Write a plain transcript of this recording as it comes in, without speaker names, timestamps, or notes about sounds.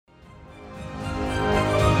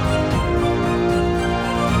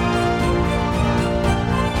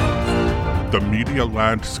The media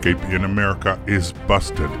landscape in America is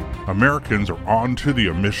busted. Americans are on to the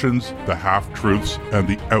omissions, the half-truths, and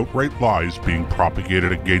the outright lies being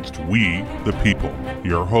propagated against we, the people.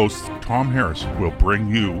 Your host, Tom Harris, will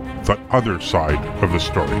bring you the other side of the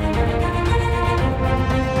story.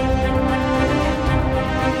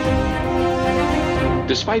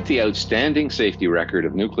 Despite the outstanding safety record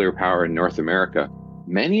of nuclear power in North America,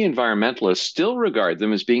 many environmentalists still regard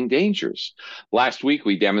them as being dangerous. Last week,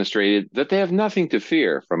 we demonstrated that they have nothing to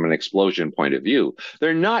fear from an explosion point of view.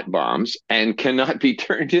 They're not bombs and cannot be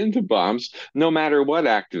turned into bombs, no matter what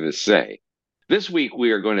activists say. This week,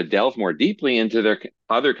 we are going to delve more deeply into their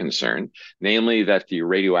other concern, namely that the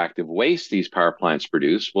radioactive waste these power plants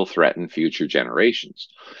produce will threaten future generations.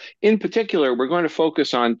 In particular, we're going to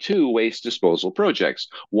focus on two waste disposal projects,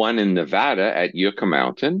 one in Nevada at Yucca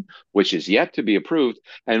Mountain, which is yet to be approved,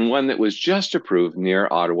 and one that was just approved near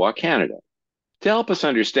Ottawa, Canada. To help us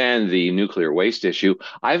understand the nuclear waste issue,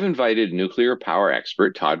 I've invited nuclear power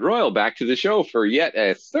expert Todd Royal back to the show for yet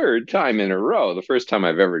a third time in a row, the first time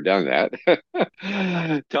I've ever done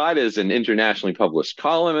that. Todd is an internationally published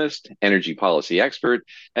columnist, energy policy expert,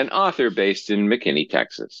 and author based in McKinney,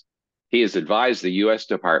 Texas. He has advised the U.S.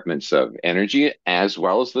 Departments of Energy as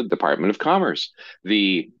well as the Department of Commerce,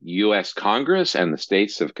 the U.S. Congress, and the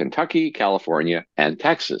states of Kentucky, California, and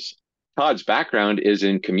Texas. Todd's background is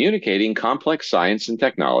in communicating complex science and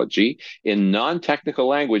technology in non-technical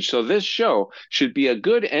language, so this show should be a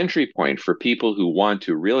good entry point for people who want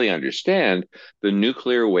to really understand the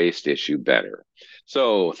nuclear waste issue better.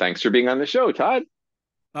 So thanks for being on the show, Todd.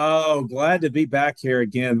 Oh, glad to be back here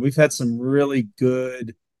again. We've had some really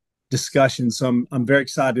good discussions, so I'm very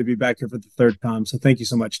excited to be back here for the third time. So thank you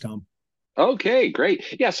so much, Tom. Okay, great.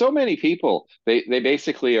 Yeah, so many people, they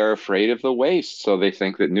basically are afraid of the waste, so they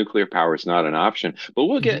think that nuclear power is not an option. But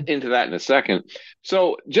we'll get into that in a second.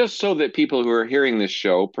 So just so that people who are hearing this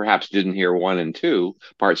show perhaps didn't hear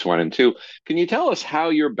parts one and two, can you tell us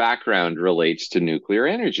how your background relates to nuclear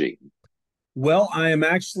energy? Well, I am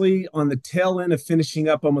actually on the tail end of finishing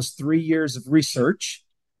up almost 3 years of research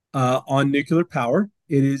on nuclear power.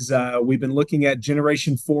 It is, we've been looking at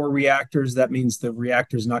Generation 4 reactors. That means the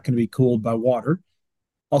reactor is not going to be cooled by water.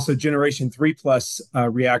 Also, Generation 3 plus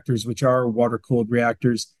reactors, which are water-cooled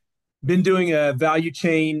reactors. Been doing a value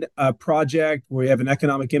chain project where we have an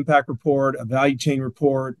economic impact report, a value chain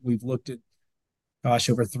report. We've looked at,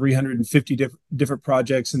 over 350 different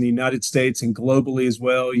projects in the United States and globally as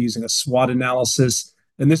well, using a SWOT analysis.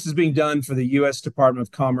 And this is being done for the U.S. Department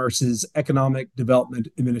of Commerce's Economic Development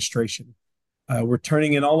Administration. We're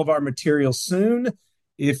turning in all of our material soon.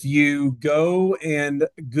 If you go and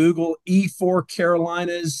Google E4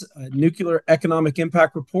 Carolinas Nuclear Economic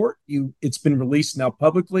Impact Report, it's been released now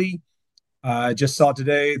publicly. I just saw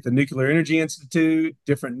today at the Nuclear Energy Institute,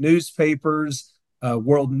 different newspapers,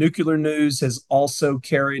 World Nuclear News has also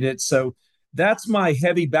carried it. So that's my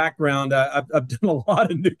heavy background. I've done a lot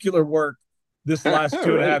of nuclear work this last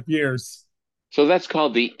 2.5 years. So that's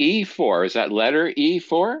called the E4. Is that letter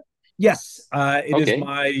E4? Yes, it is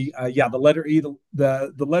my the letter E,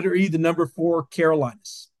 the letter E, the number 4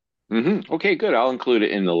 Carolinas. Mm-hmm. Okay, good. I'll include it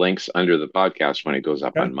in the links under the podcast when it goes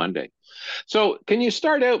up on Monday. So, can you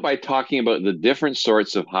start out by talking about the different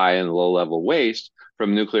sorts of high and low level waste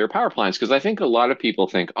from nuclear power plants? Because I think a lot of people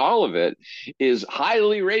think all of it is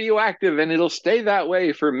highly radioactive and it'll stay that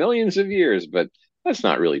way for millions of years, but that's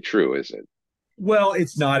not really true, is it? Well,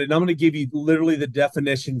 it's not. And I'm going to give you literally the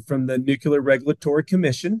definition from the Nuclear Regulatory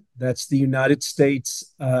Commission. That's the United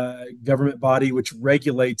States government body which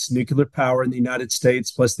regulates nuclear power in the United States,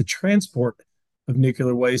 plus the transport of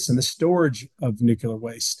nuclear waste and the storage of nuclear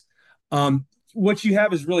waste. What you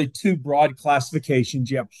have is really two broad classifications.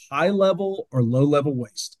 You have high level or low level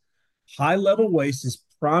waste. High level waste is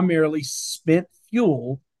primarily spent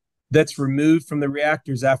fuel that's removed from the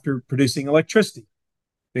reactors after producing electricity.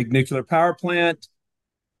 Big nuclear power plant,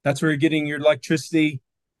 that's where you're getting your electricity,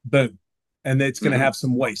 boom. And it's going to have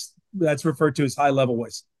some waste. That's referred to as high-level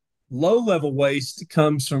waste. Low-level waste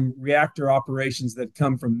comes from reactor operations that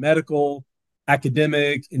come from medical,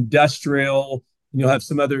 academic, industrial, and you'll have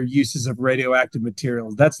some other uses of radioactive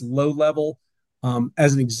materials. That's low-level.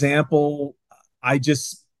 As an example, I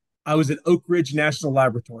was at Oak Ridge National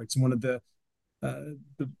Laboratory. It's one of the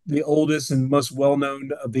oldest and most well-known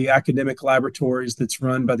of the academic laboratories that's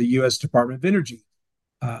run by the U.S. Department of Energy.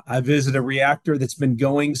 I visited a reactor that's been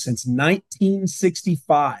going since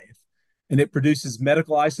 1965, and it produces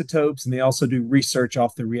medical isotopes, and they also do research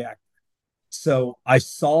off the reactor. So I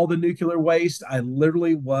saw the nuclear waste. I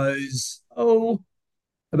literally was,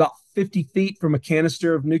 about 50 feet from a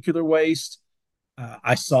canister of nuclear waste.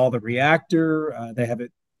 I saw the reactor. They have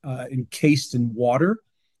it encased in water,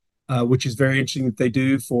 which is very interesting that they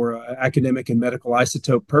do for academic and medical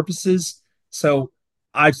isotope purposes. So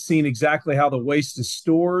I've seen exactly how the waste is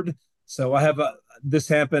stored. So I have this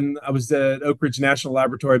happen. I was at Oak Ridge National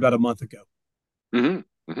Laboratory about a month ago.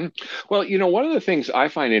 Mm-hmm. Mm-hmm. Well, one of the things I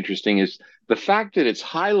find interesting is the fact that it's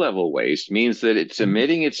high level waste means that it's Mhm.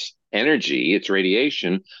 emitting its energy, its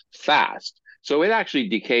radiation, fast. So it actually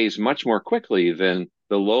decays much more quickly than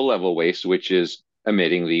the low level waste, which is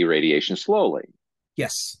emitting the radiation slowly.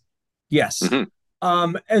 Yes, yes.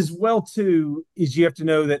 Hmm. As well too is you have to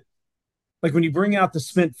know that like when you bring out the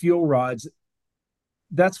spent fuel rods,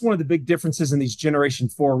 that's one of the big differences in these Generation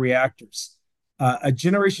 4 reactors. A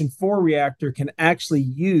Generation 4 reactor can actually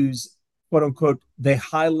use, quote unquote, the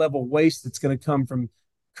high level waste that's going to come from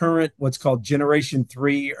current, what's called Generation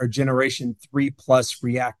 3 or Generation 3 plus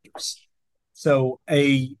reactors. So,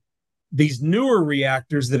 these newer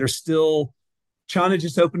reactors that are still, China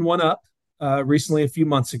just opened one up recently a few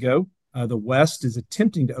months ago. The West is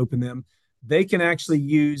attempting to open them. They can actually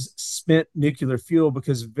use spent nuclear fuel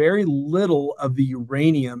because very little of the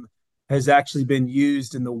uranium has actually been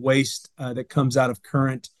used in the waste that comes out of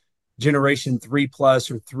current generation 3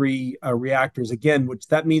 plus or 3 reactors. Again, which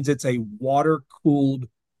that means it's a water cooled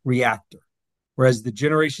reactor, whereas the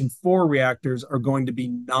generation 4 reactors are going to be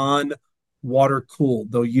non water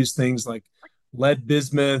cooled. They'll use things like lead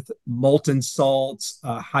bismuth, molten salts,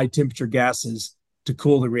 high temperature gases to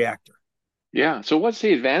cool the reactor. Yeah. So what's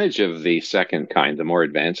the advantage of the second kind, the more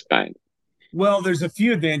advanced kind? Well, there's a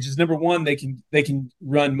few advantages. Number one, they can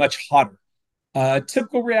run much hotter. A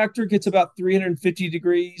typical reactor gets about 350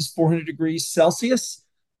 degrees, 400 degrees Celsius.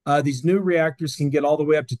 These new reactors can get all the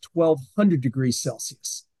way up to 1200 degrees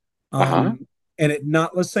Celsius. Uh-huh. And at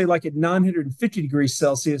not, let's say like at 950 degrees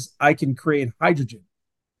Celsius, I can create hydrogen.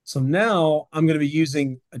 So now I'm going to be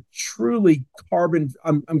using a truly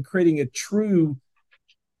I'm creating a true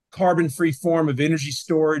carbon free form of energy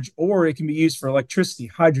storage, or it can be used for electricity,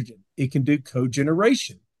 hydrogen. It can do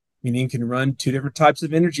cogeneration, meaning it can run two different types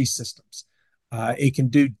of energy systems. It can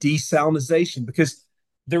do desalinization because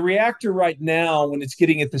the reactor right now, when it's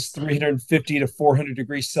getting at this 350 to 400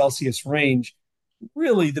 degrees Celsius range,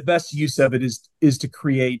 really the best use of it is to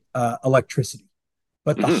create electricity.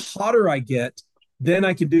 But the Hmm. hotter I get, then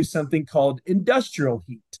I can do something called industrial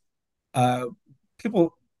heat. Uh,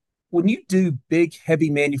 People, when you do big,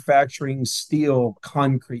 heavy manufacturing, steel,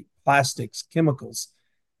 concrete, plastics, chemicals,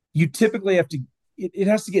 you typically have to. It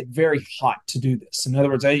has to get very hot to do this. In other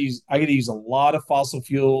words, I get to use a lot of fossil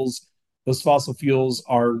fuels. Those fossil fuels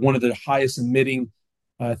are one of the highest emitting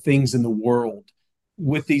things in the world.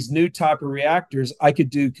 With these new type of reactors, I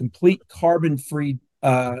could do complete carbon free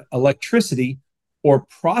electricity or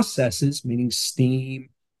processes, meaning steam,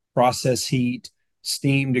 process heat,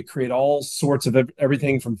 steam to create all sorts of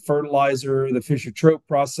everything from fertilizer, the Fischer-Tropsch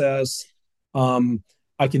process.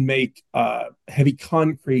 I can make heavy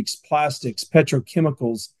concretes, plastics,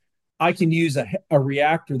 petrochemicals. I can use a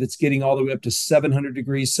reactor that's getting all the way up to 700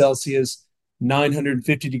 degrees Celsius,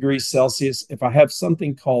 950 degrees Celsius. If I have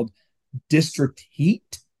something called district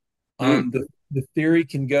heat, Mm. the theory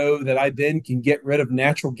can go that I then can get rid of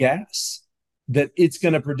natural gas, that it's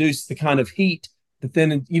going to produce the kind of heat that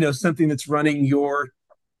then, something that's running your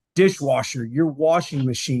dishwasher, your washing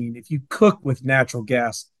machine, if you cook with natural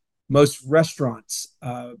gas, most restaurants,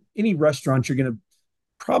 any restaurant you're going to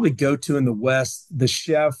probably go to in the West, the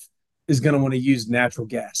chef is going to want to use natural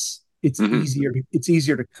gas. It's Hmm. easier. It's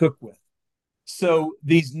easier to cook with. So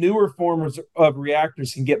these newer forms of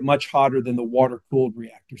reactors can get much hotter than the water cooled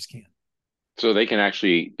reactors can. So they can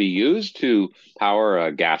actually be used to power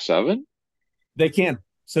a gas oven? They can.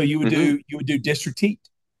 So Hmm. you would do district heat,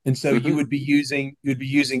 and so Hmm. you would be using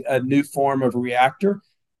a new form of reactor,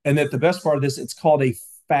 and that the best part of this, it's called a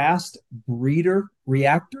fast breeder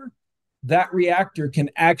reactor. That reactor can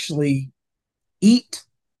actually eat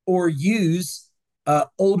or use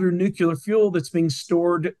older nuclear fuel that's being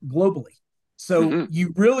stored globally. So Hmm.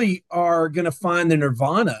 you really are going to find the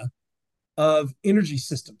nirvana of energy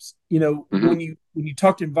systems. Hmm. When you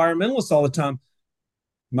talk to environmentalists all the time,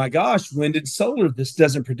 my gosh, wind and solar, this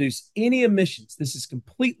doesn't produce any emissions. This is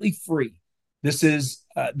completely free. This is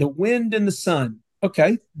the wind and the sun.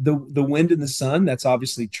 Okay, the wind and the sun, that's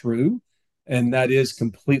obviously true. And that is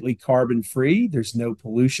completely carbon free. There's no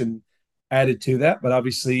pollution added to that. But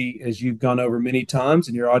obviously, as you've gone over many times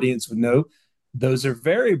and your audience would know, those are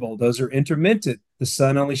variable, those are intermittent. The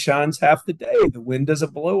sun only shines half the day, the wind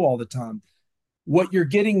doesn't blow all the time. What you're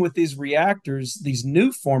getting with these reactors, these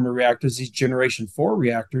new form of reactors, these generation 4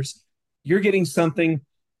 reactors, you're getting something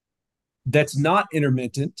that's not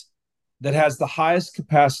intermittent, that has the highest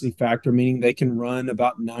capacity factor, meaning they can run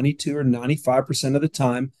about 92 or 95% of the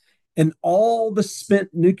time. And all the spent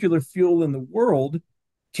nuclear fuel in the world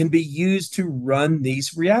can be used to run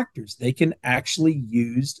these reactors. They can actually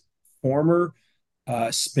use former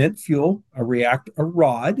spent fuel, a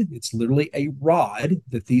rod. It's literally a rod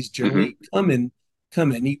that these generally come in.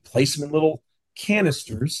 You place them in little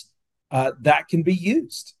canisters that can be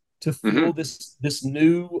used to fuel this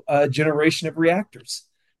new generation of reactors.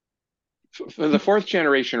 For the fourth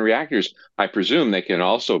generation reactors, I presume they can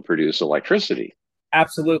also produce electricity.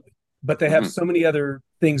 Absolutely. But they have so many other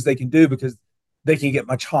things they can do because they can get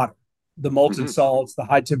much hotter. The molten salts, the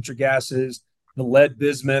high temperature gases, the lead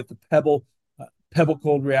bismuth, the pebble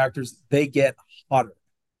cold reactors, they get hotter.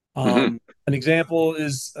 An example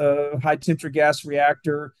is a high temperature gas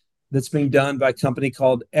reactor that's being done by a company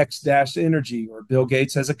called X Energy, or Bill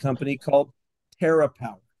Gates has a company called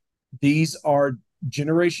TerraPower. These are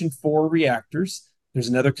Generation 4 reactors. There's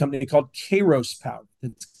another company called Kairos Power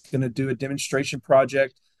that's going to do a demonstration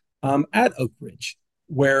project at Oak Ridge,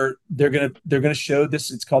 where they're going to show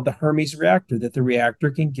this. It's called the Hermes reactor, that the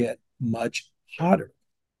reactor can get much hotter,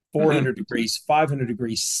 400 degrees, 500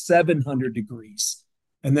 degrees, 700 degrees.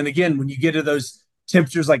 And then again, when you get to those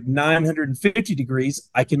temperatures like 950 degrees,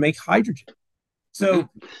 I can make hydrogen. So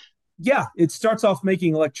yeah, it starts off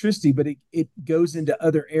making electricity, but it goes into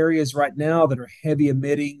other areas right now that are heavy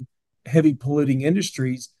emitting, heavy polluting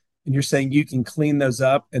industries. And you're saying you can clean those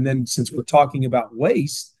up. And then since we're talking about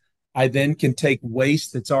waste, I then can take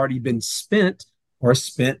waste that's already been spent, or a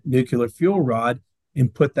spent nuclear fuel rod,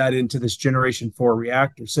 and put that into this Generation 4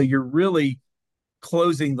 reactor. So you're really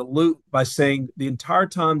closing the loop by saying the entire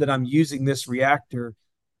time that I'm using this reactor,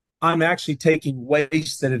 I'm actually taking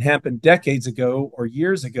waste that had happened decades ago or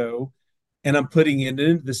years ago, and I'm putting it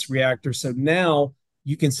into this reactor. So now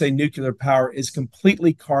you can say nuclear power is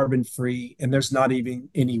completely carbon free, and there's not even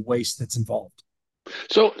any waste that's involved.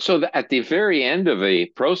 So at the very end of a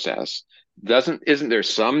process, isn't there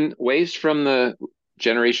some waste from the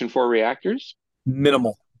Generation 4 reactors?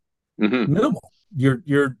 Minimal. Minimal.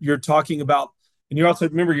 You're talking about, and you're also,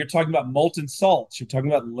 remember, you're talking about molten salts, you're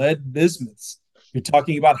talking about lead bismuths, you're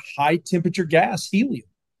talking about high temperature gas, helium.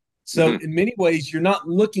 So in many ways, you're not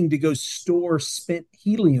looking to go store spent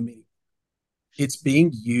helium anymore. It's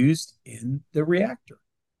being used in the reactor.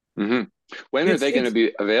 When are they going to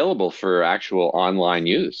be available for actual online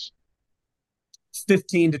use?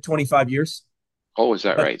 15 to 25 years. Oh, is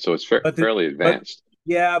that right? So it's fairly advanced.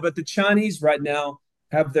 But the Chinese right now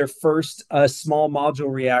have their first small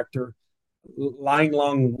module reactor,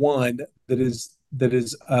 Linglong 1, that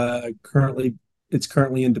is currently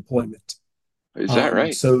in deployment. Is that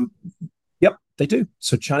right? So, yep, they do.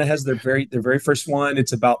 So China has their very first one.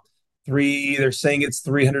 It's about they're saying it's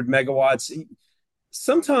 300 megawatts.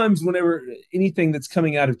 Sometimes whenever anything that's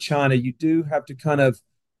coming out of China, you do have to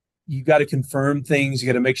you got to confirm things. You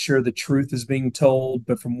got to make sure the truth is being told.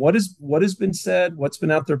 But from what has been said, what's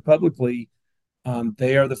been out there publicly,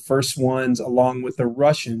 they are the first ones, along with the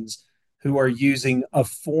Russians, who are using a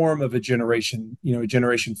form of a Generation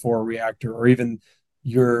 4 reactor, or even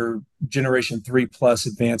your Generation 3 plus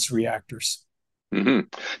advanced reactors.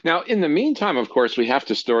 Now, in the meantime, of course, we have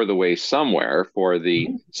to store the waste somewhere for the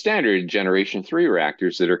standard Generation 3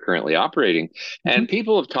 reactors that are currently operating. And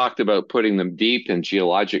people have talked about putting them deep in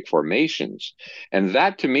geologic formations. And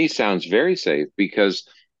that, to me, sounds very safe because,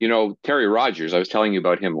 Terry Rogers, I was telling you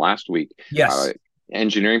about him last week. Yes.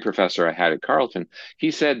 Engineering professor I had at Carleton.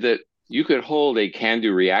 He said that you could hold a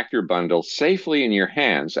CANDU reactor bundle safely in your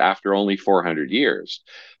hands after only 400 years.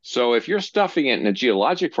 So if you're stuffing it in a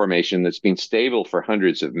geologic formation that's been stable for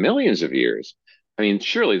hundreds of millions of years, I mean,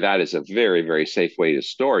 surely that is a very, very safe way to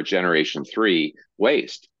store Generation 3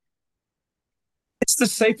 waste. It's the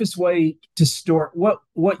safest way to store.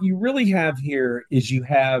 What you really have here is you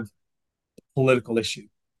have a political issue.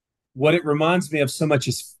 What it reminds me of so much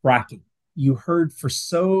is fracking. You heard for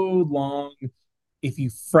so long, if you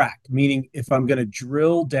frack, meaning if I'm going to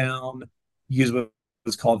drill down, use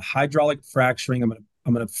what's called hydraulic fracturing. I'm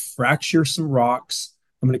going to fracture some rocks.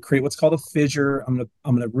 I'm going to create what's called a fissure. I'm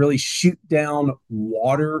going to really shoot down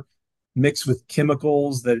water mixed with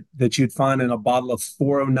chemicals that you'd find in a bottle of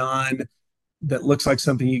 409 that looks like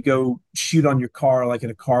something you go shoot on your car, like at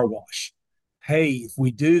a car wash. Hey, if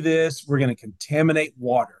we do this, we're going to contaminate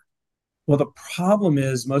water. Well, the problem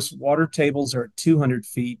is most water tables are at 200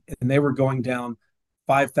 feet, and they were going down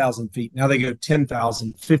 5,000 feet. Now they go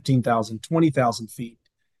 10,000, 15,000, 20,000 feet.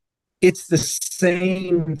 It's the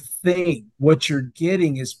same thing. What you're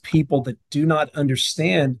getting is people that do not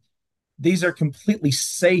understand these are completely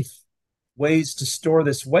safe ways to store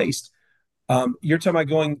this waste. You're talking about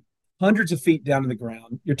going hundreds of feet down to the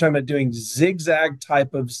ground. You're talking about doing zigzag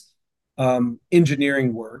type of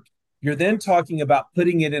engineering work. You're then talking about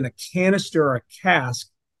putting it in a canister or a cask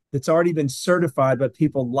that's already been certified by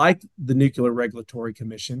people like the Nuclear Regulatory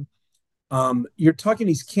Commission. You're talking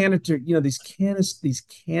these these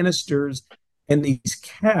canisters and these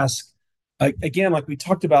casks. Again, like we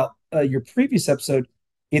talked about your previous episode,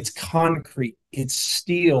 it's concrete, it's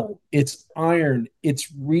steel, it's iron,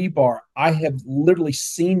 it's rebar. I have literally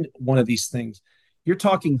seen one of these things. You're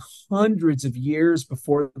talking hundreds of years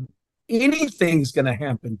before anything's going to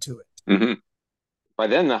happen to it. Mm-hmm. By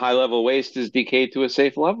then, the high level waste is decayed to a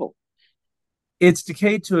safe level. It's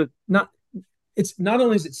decayed to it's not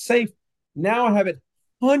only is it safe, now I have it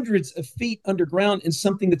hundreds of feet underground in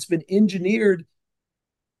something that's been engineered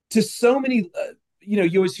to so many,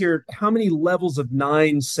 you always hear how many levels of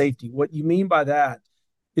 9 safety. What you mean by that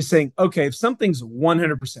is saying, okay, if something's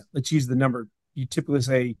 100%, let's use the number you typically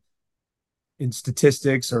say in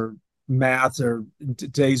statistics or math or in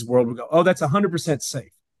today's world, we go, oh, that's 100%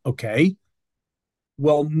 safe. Okay.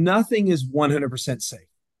 Well, nothing is 100% safe,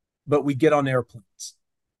 but we get on airplanes.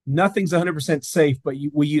 Nothing's 100% safe, but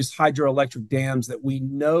we use hydroelectric dams that we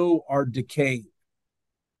know are decaying.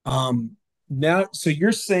 Now, so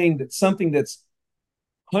you're saying that something that's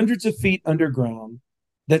hundreds of feet underground,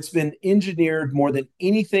 that's been engineered more than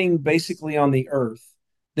anything basically on the earth,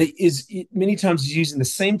 that is many times using the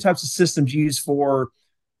same types of systems used for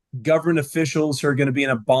government officials who are going to be in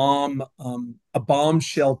a bomb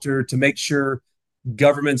shelter to make sure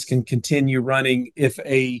governments can continue running if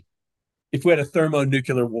we had a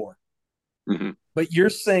thermonuclear war. Mm-hmm. But you're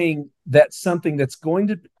saying that something that's going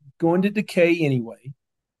to decay anyway,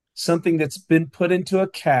 something that's been put into a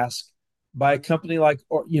cask by a company like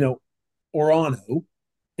Orano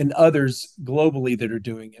and others globally that are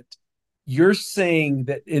doing it, you're saying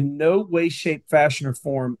that in no way, shape, fashion, or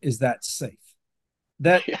form is that safe.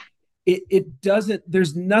 That Yeah. it doesn't.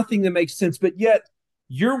 There's nothing that makes sense. But yet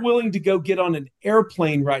you're willing to go get on an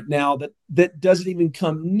airplane right now that doesn't even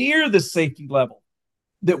come near the safety level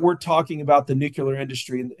that we're talking about the nuclear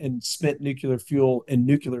industry and spent nuclear fuel and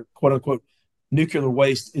nuclear, quote unquote, nuclear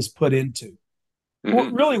waste is put into. Mm-hmm.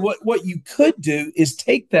 Well, really, what you could do is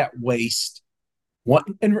take that waste.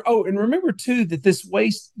 And remember too that this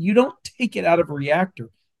waste, you don't take it out of a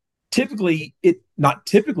reactor. It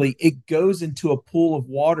goes into a pool of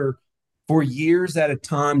water for years at a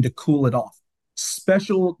time to cool it off.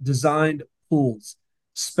 Special designed pools,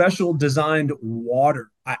 special designed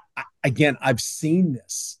water. I've seen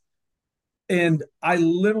this, and I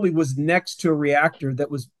literally was next to a reactor that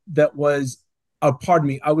was pardon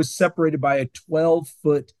me, I was separated by a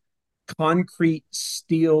 12-foot concrete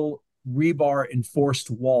steel rebar enforced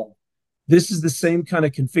wall. This is the same kind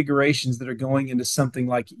of configurations that are going into something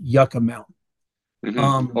like Yucca Mountain.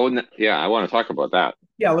 Mm-hmm. Yeah, I want to talk about that.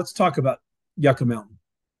 Yeah, let's talk about Yucca Mountain.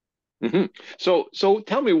 Mm-hmm. So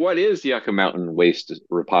tell me, what is Yucca Mountain Waste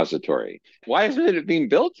Repository? Why hasn't it been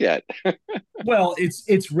built yet? Well,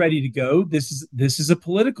 it's ready to go. This is a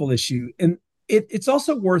political issue, and it's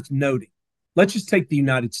also worth noting. Let's just take the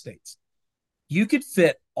United States. You could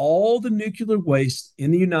fit all the nuclear waste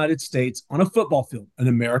in the United States on a football field, an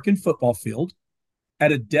American football field,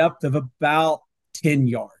 at a depth of about 10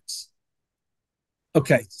 yards.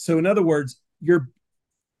 Okay, so in other words, we have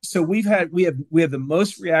the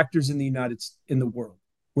most reactors in the world.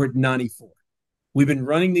 We're at 94. We've been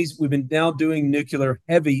running these. We've been now doing nuclear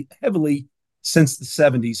heavily since the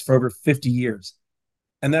 70s for over 50 years,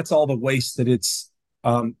 and that's all the waste that it's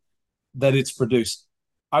produced.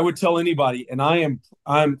 I would tell anybody, and I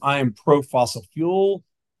am pro fossil fuel.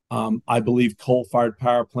 I believe coal-fired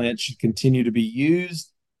power plants should continue to be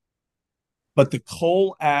used, but the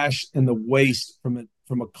coal ash and the waste from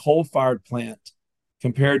a coal-fired plant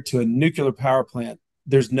compared to a nuclear power plant,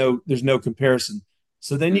 there's no comparison.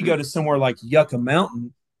 So then you go to somewhere like Yucca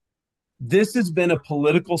Mountain. This has been a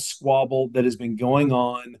political squabble that has been going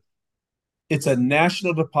on. It's a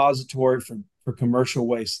national depository for commercial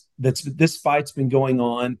waste. This fight's been going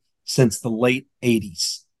on since the late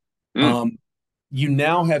 80s. You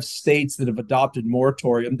now have states that have adopted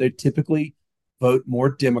moratorium. They typically vote more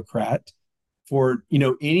Democrat for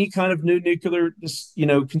any kind of new nuclear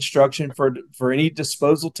construction, for any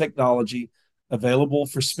disposal technology available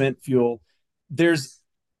for spent fuel. There is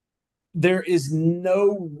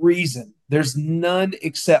no reason. There's none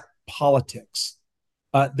except politics.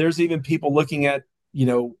 There's even people looking at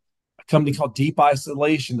a company called Deep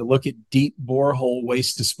Isolation to look at deep borehole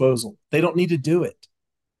waste disposal. They don't need to do it.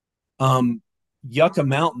 Yucca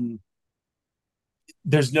Mountain,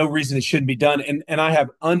 there's no reason it shouldn't be done. And I have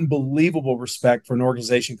unbelievable respect for an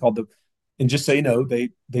organization called the And just so you know, they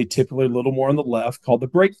typically are a little more on the left, called the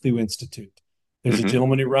Breakthrough Institute. There's a Hmm.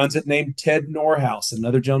 gentleman who runs it named Ted Norhouse,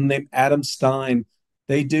 another gentleman named Adam Stein.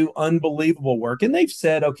 They do unbelievable work. And they've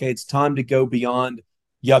said, okay, it's time to go beyond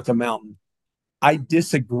Yucca Mountain. I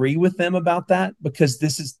disagree with them about that because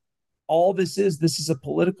this is all this is. This is a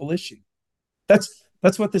political issue. That's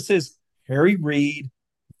what this is. Harry Reid,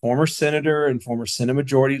 former senator and former Senate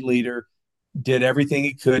Majority Leader, did everything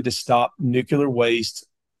he could to stop nuclear waste.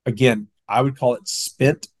 Again, I would call it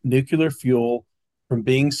spent nuclear fuel from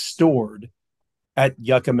being stored at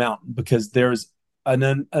Yucca Mountain because there's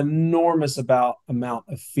an enormous amount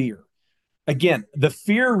of fear. Again, the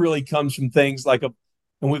fear really comes from things like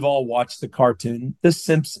and we've all watched the cartoon, The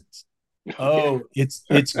Simpsons. Yeah. Oh,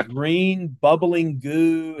 it's green bubbling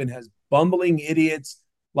goo and has bumbling idiots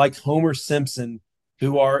like Homer Simpson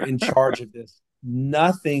who are in charge of this.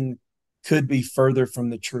 Nothing could be further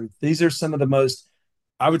from the truth. These are some of the most,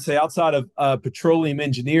 I would say, outside of petroleum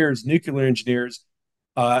engineers, nuclear engineers,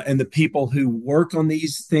 and the people who work on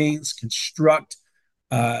these things, construct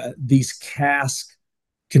these casks,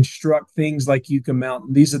 construct things like Yucca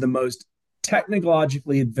Mountain. These are the most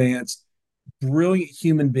technologically advanced, brilliant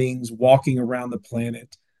human beings walking around the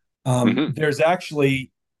planet. Hmm. There's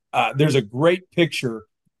a great picture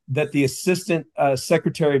that the assistant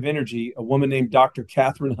secretary of energy, a woman named Dr.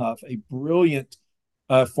 Catherine Huff, a brilliant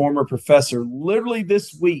former professor, literally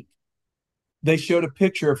this week, they showed a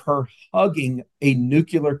picture of her hugging a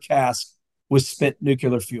nuclear cask with spent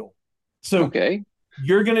nuclear fuel. So Okay.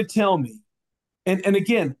 you're going to tell me, and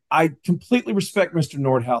again, I completely respect Mr.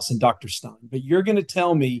 Nordhaus and Dr. Stein, but you're going to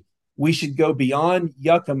tell me we should go beyond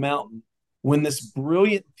Yucca Mountain when this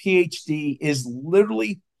brilliant PhD is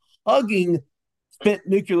literally hugging spent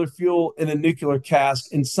nuclear fuel in a nuclear cask,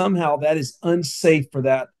 and somehow that is unsafe for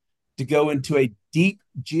that to go into a deep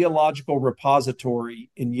geological repository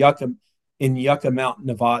in Yucca Mountain,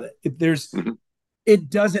 Nevada. Hmm. It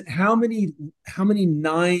doesn't. How many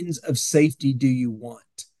nines of safety do you want?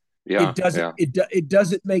 Yeah. Yeah. It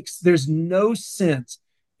doesn't make. There's no sense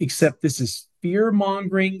except this is fear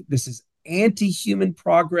mongering. This is anti-human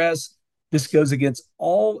progress. This goes against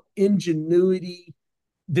all ingenuity.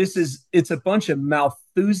 It's a bunch of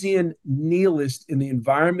Malthusian nihilists in the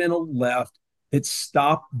environmental left that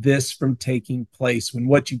stop this from taking place. When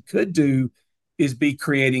what you could do is be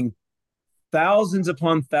creating thousands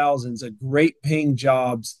upon thousands of great paying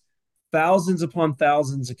jobs, thousands upon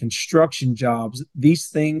thousands of construction jobs. These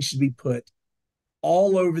things should be put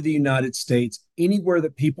all over the United States, anywhere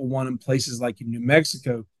that people want them, places like in New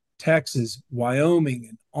Mexico, Texas, Wyoming,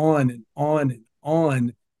 and on and on and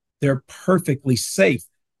on. They're perfectly safe.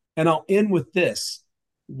 And I'll end with this.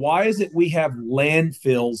 Why is it we have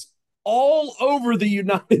landfills all over the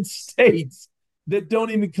United States that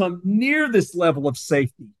don't even come near this level of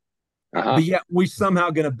safety? Uh-huh. But yet we somehow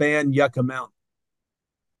going to ban Yucca Mountain.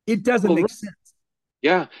 It doesn't Well, make sense.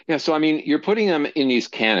 yeah, yeah. So, I mean, you're putting them in these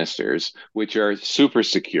canisters, which are super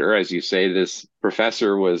secure. As you say, this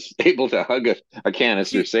professor was able to hug a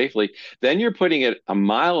canister safely. Then you're putting it a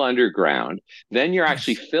mile underground. Then you're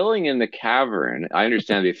actually Yes. filling in the cavern. I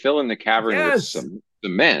understand they fill in the cavern with Yes. some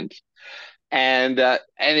cement. And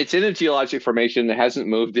it's in a geologic formation that hasn't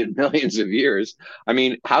moved in millions of years. I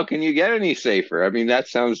mean, how can you get any safer? I mean, that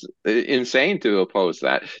sounds insane to oppose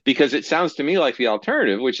that because it sounds to me like the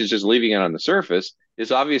alternative, which is just leaving it on the surface,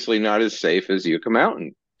 is obviously not as safe as Yucca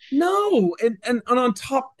Mountain. No. And on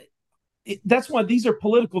top, that's why these are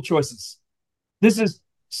political choices. This is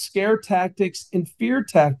scare tactics and fear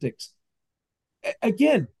tactics.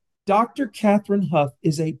 Again, Dr. Catherine Huff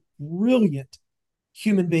is a brilliant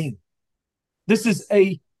human being. This is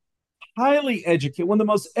a highly educated, one of the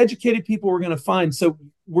most educated people we're going to find. So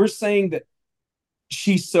we're saying that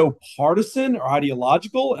she's so partisan or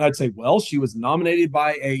ideological. And I'd say, well, she was nominated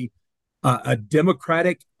by a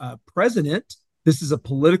Democratic president. This is a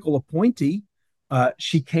political appointee.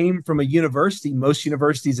 She came from a university. Most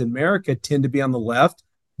universities in America tend to be on the left,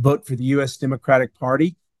 vote for the U.S. Democratic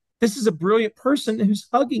Party. This is a brilliant person who's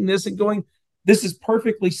hugging this and going, this is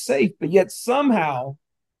perfectly safe. But yet somehow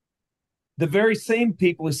the very same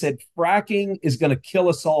people who said fracking is going to kill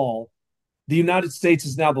us all, the United States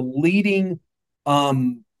is now the leading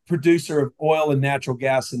producer of oil and natural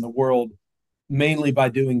gas in the world, mainly by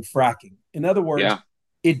doing fracking. In other words, Yeah.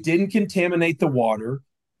 it didn't contaminate the water.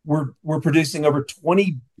 We're producing over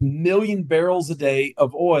 20 million barrels a day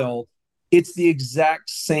of oil. It's the exact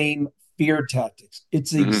same fear tactics.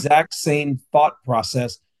 It's the Hmm. exact same thought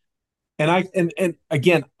process. And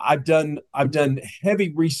again, I've done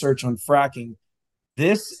heavy research on fracking.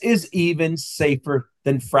 This is even safer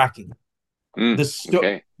than fracking. Mm, The sto-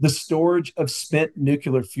 okay. the storage of spent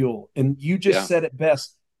nuclear fuel. And you just said it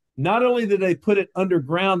best. Not only did they put it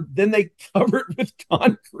underground, then they cover it with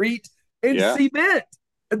concrete and cement.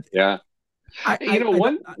 Yeah.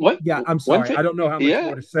 I'm sorry. I don't know how much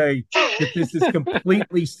more to say, that this is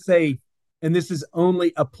completely safe, and this is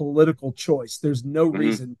only a political choice. There's no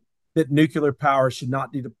reason that nuclear power should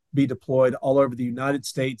not need to be deployed all over the United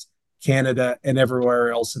States, Canada, and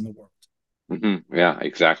everywhere else in the world. Yeah,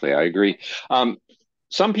 exactly. I agree.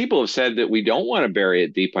 Some people have said that we don't want to bury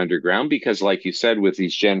it deep underground because, like you said, with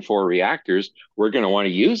these Gen 4 reactors, we're going to want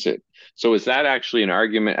to use it. So is that actually an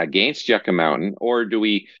argument against Yucca Mountain, or do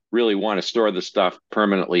we really want to store the stuff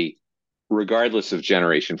permanently, regardless of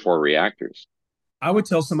Generation 4 reactors? I would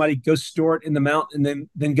tell somebody, go store it in the mountain and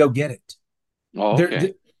then go get it. Oh,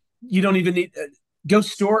 okay. You don't even need go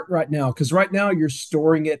store it right now, because right now you're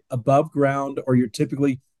storing it above ground, or you're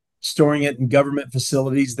typically storing it in government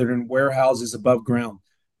facilities that are in warehouses above ground.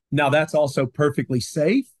 Now, that's also perfectly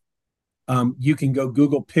safe. You can go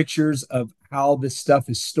Google pictures of how this stuff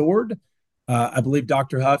is stored. I believe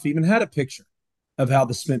Dr. Huff even had a picture of how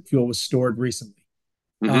the spent fuel was stored recently.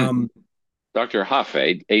 Dr. Huff,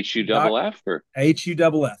 H-U-F-F? Or?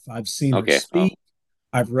 H-U-F-F. I've seen her speak.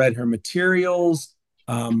 I've read her materials.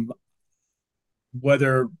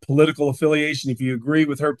 Whether political affiliation, if you agree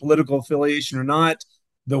with her political affiliation or not,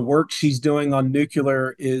 the work she's doing on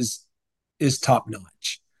nuclear is top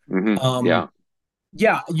notch. You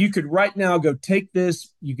could right now go take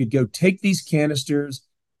this. You could go take these canisters.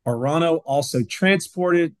 Orano also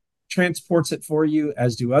transports it for you,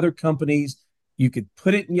 as do other companies. You could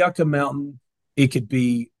put it in Yucca Mountain. It could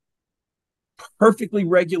be perfectly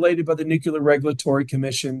regulated by the Nuclear Regulatory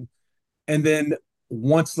Commission. And then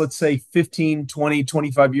once, let's say 15, 20,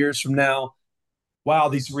 25 years from now, wow,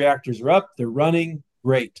 these reactors are up, they're running,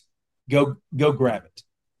 great. Go grab it.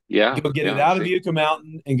 Go get it out of Yucca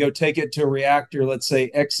Mountain and go take it to a reactor. Let's say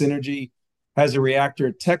X Energy has a reactor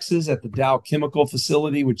at Texas at the Dow Chemical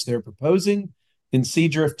Facility, which they're proposing in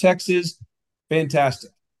Seadrift, Texas.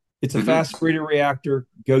 Fantastic. It's a fast breeder reactor.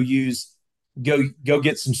 Go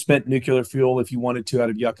get some spent nuclear fuel if you wanted to out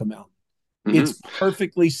of Yucca Mountain. It's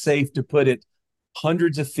perfectly safe to put it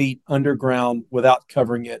hundreds of feet underground without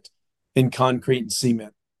covering it in concrete and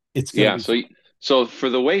cement. It's so for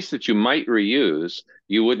the waste that you might reuse,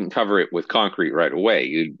 you wouldn't cover it with concrete right away.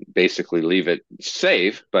 You'd basically leave it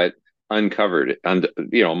safe but uncovered,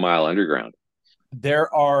 a mile underground.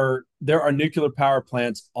 There are nuclear power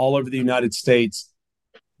plants all over the United States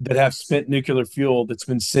that have spent nuclear fuel that's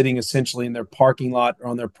been sitting essentially in their parking lot or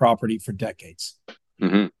on their property for decades.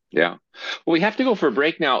 Yeah. Well, we have to go for a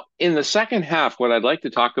break now. In the second half, what I'd like to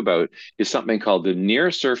talk about is something called the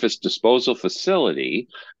Near Surface Disposal Facility,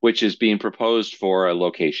 which is being proposed for a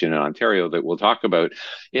location in Ontario that we'll talk about.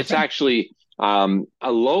 It's actually a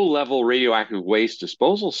low-level radioactive waste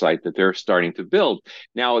disposal site that they're starting to build.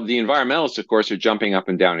 Now, the environmentalists, of course, are jumping up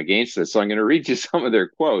and down against this, so I'm going to read you some of their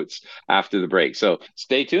quotes after the break. So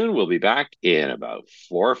stay tuned. We'll be back in about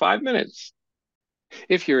 4 or 5 minutes.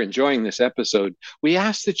 If you're enjoying this episode, we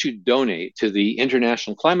ask that you donate to the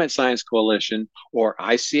International Climate Science Coalition, or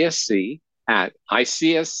ICSC, at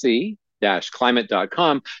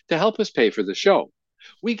icsc-climate.com to help us pay for the show.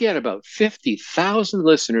 We get about 50,000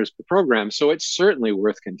 listeners per program, so it's certainly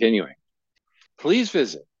worth continuing. Please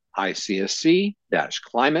visit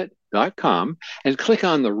icsc-climate.com and click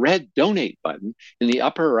on the red donate button in the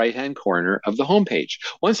upper right-hand corner of the homepage.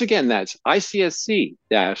 Once again, that's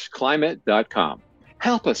icsc-climate.com.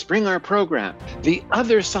 Help us bring our program, The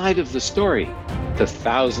Other Side of the Story, to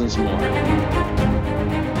thousands more.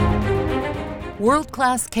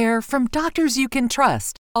 World-class care from doctors you can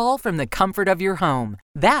trust, all from the comfort of your home.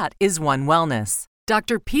 That is One Wellness.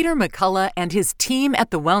 Dr. Peter McCullough and his team at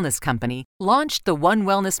The Wellness Company launched the One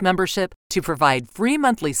Wellness membership to provide free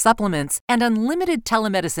monthly supplements and unlimited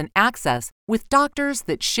telemedicine access with doctors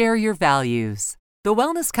that share your values. The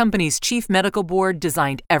Wellness Company's Chief Medical Board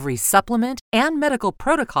designed every supplement and medical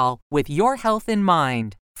protocol with your health in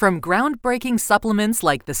mind. From groundbreaking supplements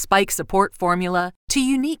like the Spike Support Formula to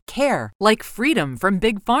unique care like Freedom from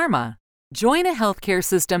Big Pharma. Join a healthcare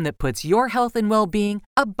system that puts your health and well-being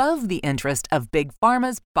above the interest of Big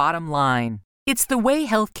Pharma's bottom line. It's the way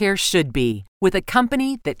healthcare should be, with a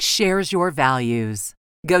company that shares your values.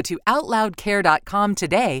 Go to OutLoudCare.com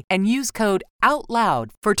today and use code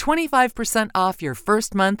OUTLOUD for 25% off your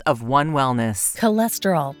first month of One Wellness.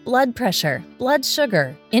 Cholesterol, blood pressure, blood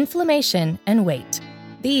sugar, inflammation, and weight.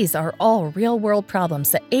 These are all real-world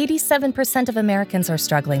problems that 87% of Americans are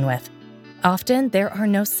struggling with. Often, there are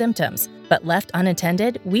no symptoms, but left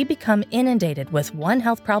unattended, we become inundated with one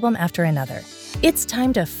health problem after another. It's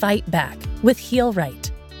time to fight back with Heal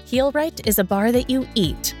Right. Heal Right is a bar that you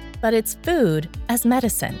eat, but it's food as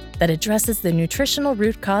medicine that addresses the nutritional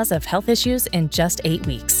root cause of health issues in just 8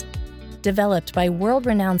 weeks. Developed by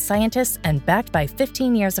world-renowned scientists and backed by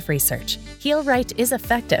 15 years of research, Heal Right is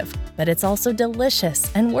effective, but it's also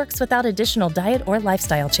delicious and works without additional diet or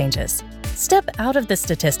lifestyle changes. Step out of the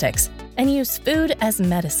statistics and use food as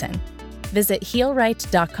medicine. Visit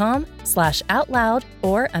healright.com/outloud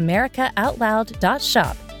or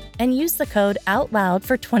americaoutloud.shop and use the code OUTLOUD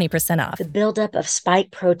for 20% off. The buildup of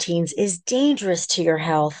spike proteins is dangerous to your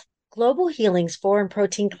health. Global Healing's Foreign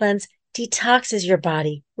Protein Cleanse detoxes your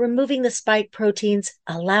body, removing the spike proteins,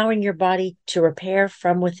 allowing your body to repair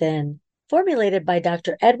from within. Formulated by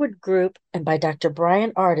Dr. Edward Group and by Dr.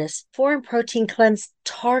 Brian Ardis, Foreign Protein Cleanse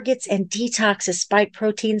targets and detoxes spike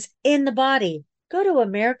proteins in the body. Go to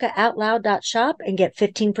americaoutloud.shop and get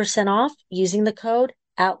 15% off using the code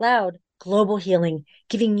OUTLOUD. Global Healing,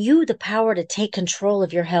 giving you the power to take control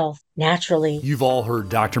of your health naturally. You've all heard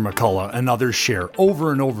Dr. McCullough and others share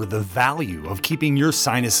over and over the value of keeping your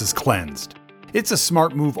sinuses cleansed. It's a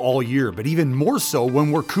smart move all year, but even more so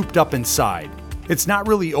when we're cooped up inside. It's not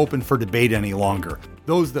really open for debate any longer.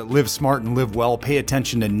 Those that live smart and live well pay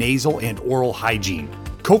attention to nasal and oral hygiene.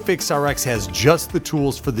 Cofix RX has just the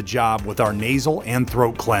tools for the job with our nasal and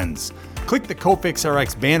throat cleanse. Click the Cofix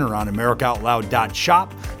RX banner on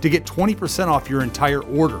americaoutloud.shop to get 20% off your entire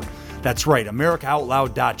order. That's right,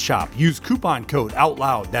 americaoutloud.shop. Use coupon code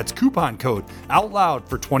OUTLOUD. That's coupon code OUTLOUD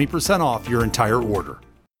for 20% off your entire order.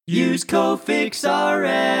 Use Cofix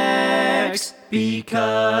RX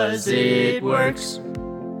because it works.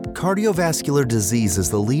 Cardiovascular disease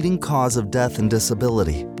is the leading cause of death and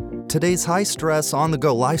disability. Today's high-stress,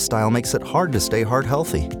 on-the-go lifestyle makes it hard to stay heart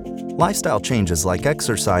healthy. Lifestyle changes like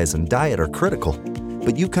exercise and diet are critical,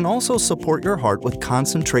 but you can also support your heart with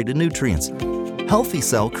concentrated nutrients. Healthy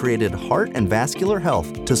Cell created Heart and Vascular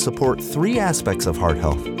Health to support 3 aspects of heart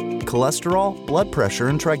health: cholesterol, blood pressure,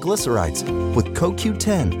 and triglycerides, with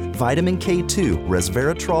CoQ10, vitamin K2,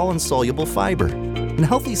 resveratrol, and soluble fiber. And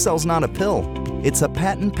Healthy Cell's not a pill. It's a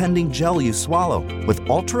patent-pending gel you swallow with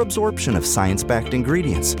ultra-absorption of science-backed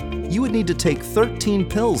ingredients. You would need to take 13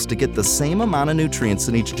 pills to get the same amount of nutrients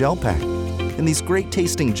in each gel pack. And these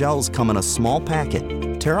great-tasting gels come in a small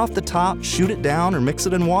packet. Tear off the top, shoot it down, or mix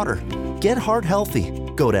it in water. Get heart healthy.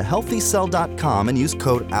 Go to healthycell.com and use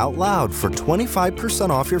code OUTLOUD for 25%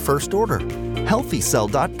 off your first order.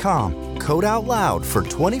 Healthycell.com, code OUTLOUD for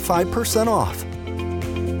 25% off.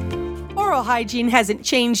 Oral hygiene hasn't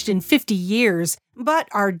changed in 50 years, but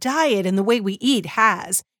our diet and the way we eat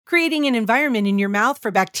has, creating an environment in your mouth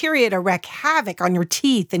for bacteria to wreak havoc on your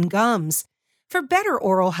teeth and gums. For better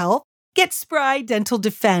oral health, get Spry Dental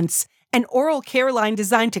Defense, an oral care line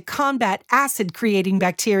designed to combat acid-creating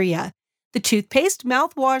bacteria. The toothpaste,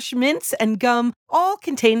 mouthwash, mints, and gum all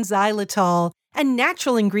contain xylitol, a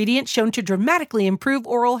natural ingredient shown to dramatically improve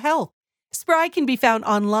oral health. Spry can be found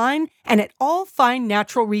online and at all fine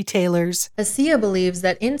natural retailers. ASEA believes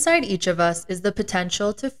that inside each of us is the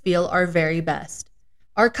potential to feel our very best.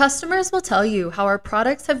 Our customers will tell you how our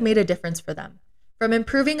products have made a difference for them, from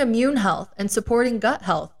improving immune health and supporting gut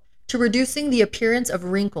health to reducing the appearance of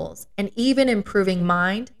wrinkles and even improving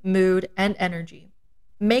mind, mood, and energy.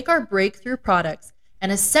 Make our breakthrough products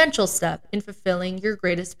an essential step in fulfilling your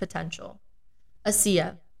greatest potential.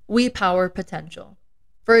 ASEA, we power potential.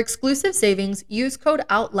 For exclusive savings, use code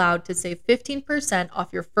OUTLOUD to save 15%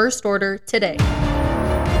 off your first order today.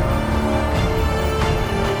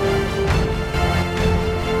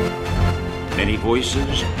 Many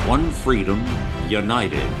voices, one freedom,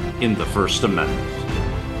 united in the First Amendment.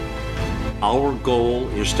 Our goal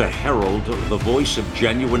is to herald the voice of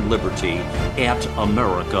genuine liberty at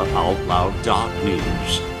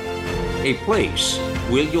AmericaOutloud.news, a place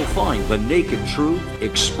where you'll find the naked truth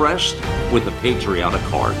expressed with a patriotic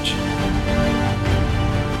heart.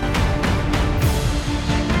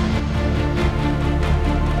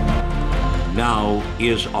 Now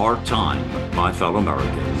is our time, my fellow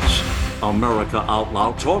Americans. America Out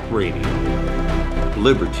Loud Talk Radio.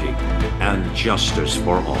 Liberty and justice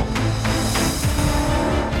for all.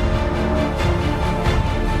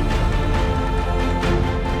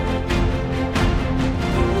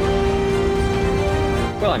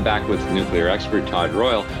 Well, I'm back with nuclear expert Todd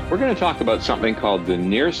Royal. We're going to talk about something called the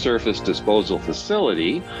Near Surface Disposal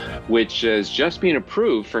Facility, which has just been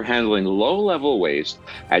approved for handling low-level waste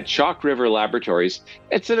at Chalk River Laboratories.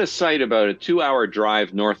 It's at a site about a 2-hour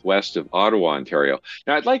drive northwest of Ottawa, Ontario.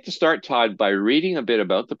 Now, I'd like to start, Todd, by reading a bit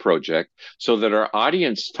about the project so that our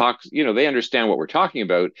audience they understand what we're talking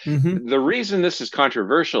about. Mm-hmm. The reason this is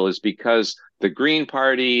controversial is because the Green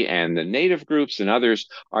Party and the native groups and others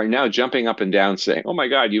are now jumping up and down saying, oh my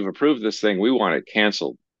God, you've approved this thing. We want it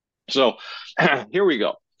canceled. So here we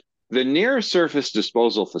go. The Near Surface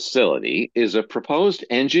Disposal Facility is a proposed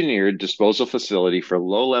engineered disposal facility for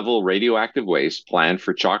low-level radioactive waste planned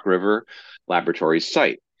for Chalk River Laboratories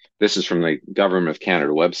site. This is from the Government of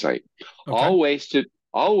Canada website. Okay.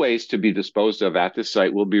 All waste to be disposed of at this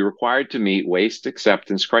site will be required to meet waste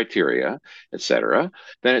acceptance criteria, etc.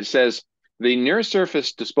 Then it says, the Near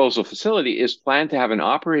Surface Disposal Facility is planned to have an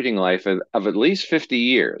operating life of at least 50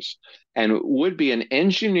 years and would be an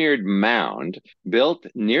engineered mound built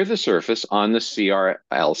near the surface on the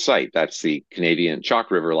CRL site. That's the Canadian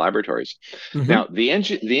Chalk River Laboratories. Mm-hmm. Now,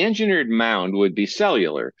 the engineered mound would be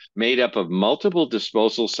cellular, made up of multiple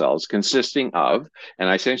disposal cells consisting of, and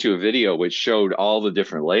I sent you a video which showed all the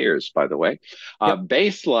different layers, by the way,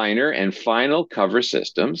 base liner and final cover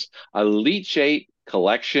systems, a leachate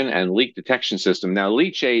collection and leak detection system. Now,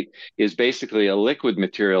 leachate is basically a liquid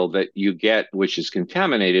material that you get, which is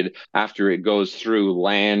contaminated after it goes through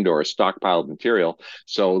land or stockpiled material.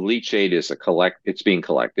 So leachate is it's being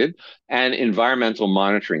collected, and environmental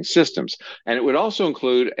monitoring systems. And it would also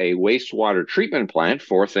include a wastewater treatment plant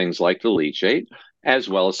for things like the leachate, as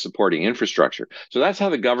well as supporting infrastructure. So that's how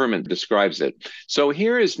the government describes it. So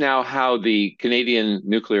here is now how the Canadian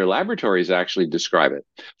Nuclear Laboratories actually describe it.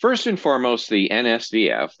 First and foremost, the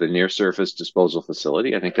NSDF, the Near Surface Disposal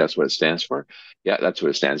Facility, I think that's what it stands for. Yeah, that's what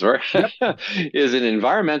it stands for, yep. Is an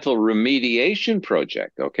environmental remediation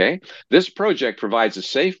project, okay? This project provides a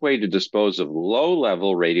safe way to dispose of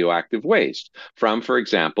low-level radioactive waste from, for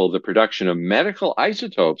example, the production of medical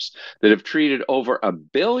isotopes that have treated over 1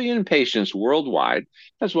 billion patients worldwide,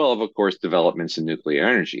 as well as, of course, developments in nuclear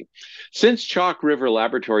energy. Since Chalk River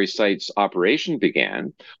Laboratory site's operation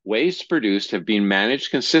began, waste produced have been managed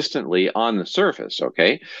consistently on the surface,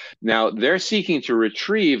 okay? Now, they're seeking to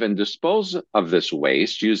retrieve and dispose of this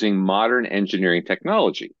waste using modern engineering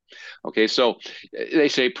technology. Okay, so they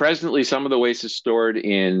say presently some of the waste is stored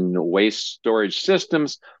in waste storage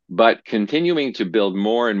systems, but continuing to build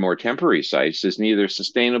more and more temporary sites is neither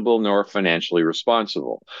sustainable nor financially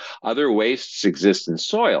responsible. Other wastes exist in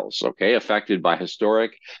soils, okay, affected by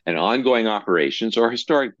historic and ongoing operations or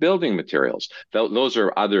historic building materials. Those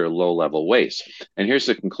are other low-level wastes. And here's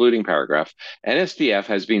the concluding paragraph. NSDF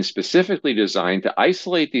has been specifically designed to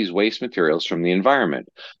isolate these waste materials from the environment.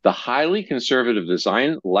 The highly conservative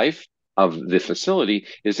design life of the facility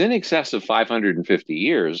is in excess of 550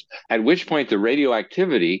 years, at which point the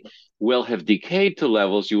radioactivity will have decayed to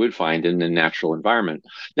levels you would find in the natural environment.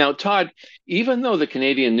 Now, Todd, even though the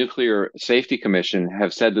Canadian Nuclear Safety Commission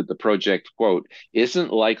have said that the project, quote,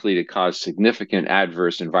 isn't likely to cause significant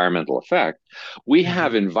adverse environmental effect, we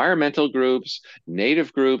have environmental groups,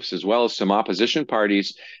 native groups, as well as some opposition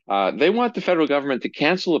parties. They want the federal government to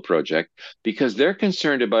cancel the project because they're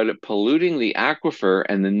concerned about it polluting the aquifer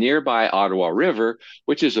and the nearby Ottawa River,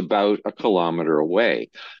 which is about 1 kilometer away.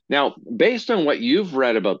 Now, based on what you've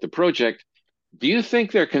read about the project, do you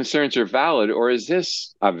think their concerns are valid, or is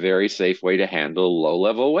this a very safe way to handle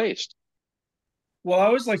low-level waste? Well, I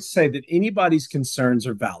always like to say that anybody's concerns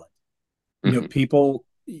are valid. You know, people,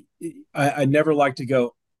 I never like to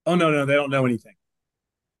go, oh, no, they don't know anything.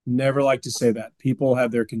 Never like to say that. People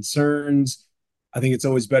have their concerns. I think it's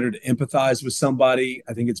always better to empathize with somebody.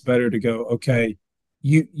 I think it's better to go, okay,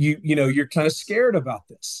 you know, you're kind of scared about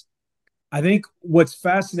this. I think what's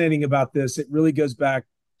fascinating about this, it really goes back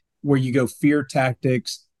where you go fear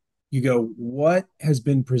tactics. You go, what has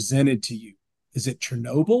been presented to you? Is it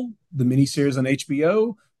Chernobyl, the miniseries on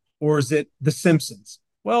HBO, or is it The Simpsons?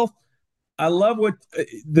 Well, I love what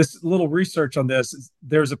this little research on this is.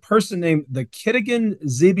 There's a person named the Kitigan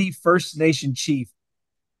Zibi First Nation chief,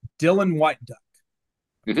 Dylan White Duck.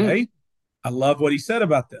 Okay. I love what he said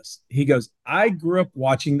about this. He goes, I grew up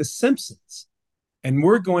watching The Simpsons. And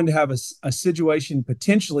we're going to have a situation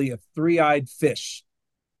potentially of three-eyed fish.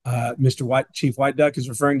 Mr. Chief White Duck is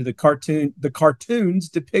referring to the cartoon's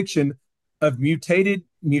depiction of mutated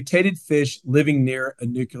fish living near a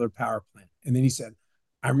nuclear power plant. And then he said,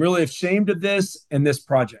 I'm really ashamed of this and this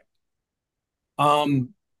project.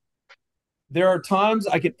 There are times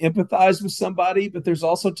I can empathize with somebody, but there's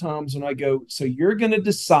also times when I go, so you're going to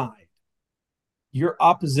decide your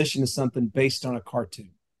opposition to something based on a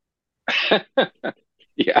cartoon.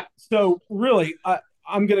 Yeah. So really,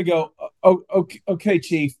 I'm going to go, okay,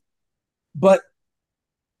 Chief, but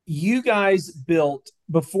you guys built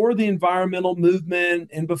before the environmental movement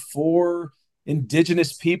and before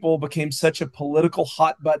Indigenous people became such a political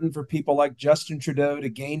hot button for people like Justin Trudeau to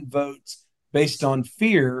gain votes based on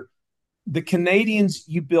fear. The Canadians,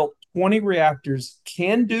 you built 20 reactors,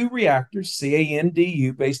 CANDU reactors,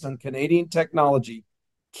 CANDU, based on Canadian technology,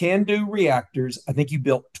 CANDU reactors. I think you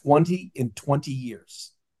built 20 in 20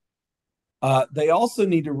 years. They also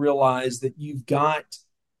need to realize that you've got,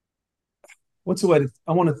 what's the way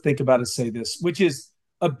I want to think about it, say this, which is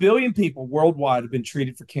 1 billion people worldwide have been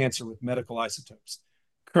treated for cancer with medical isotopes.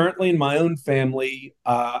 Currently, in my own family,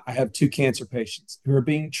 I have 2 cancer patients who are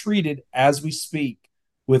being treated as we speak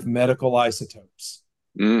with medical isotopes.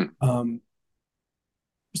 So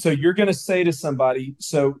you're going to say to somebody,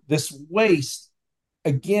 so this waste,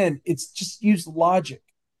 again, it's just use logic.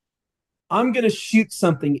 I'm going to shoot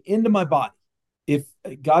something into my body. If,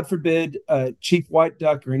 God forbid, Chief White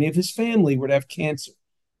Duck or any of his family were to have cancer,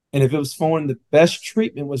 and if it was found the best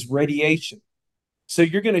treatment was radiation. So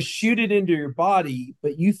you're going to shoot it into your body,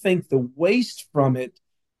 but you think the waste from it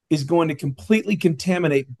is going to completely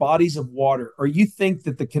contaminate bodies of water, or you think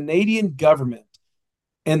that the Canadian government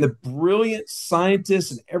and the brilliant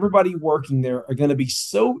scientists and everybody working there are going to be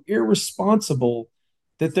so irresponsible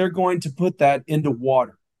that they're going to put that into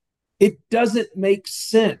water. It doesn't make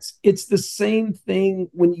sense. It's the same thing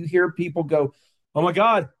when you hear people go, oh my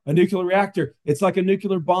God, a nuclear reactor, it's like a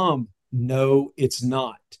nuclear bomb. No, it's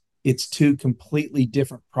not. It's 2 completely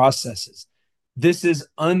different processes. This is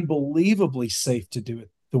unbelievably safe to do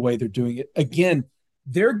it the way they're doing it. Again,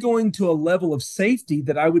 they're going to a level of safety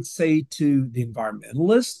that I would say to the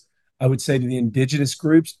environmentalists, I would say to the indigenous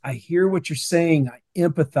groups, I hear what you're saying. I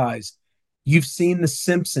empathize. You've seen The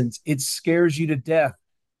Simpsons. It scares you to death.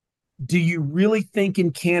 Do you really think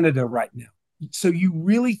in Canada right now? So you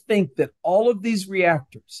really think that all of these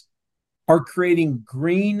reactors are creating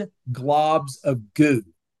green globs of goo?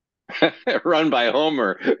 Run by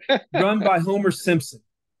Homer. Run by Homer Simpson.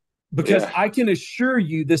 Because I can assure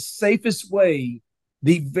you the safest way,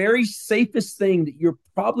 the very safest thing that you're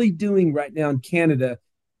probably doing right now in Canada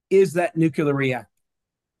is that nuclear reactor.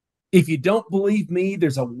 If you don't believe me,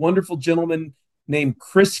 there's a wonderful gentleman named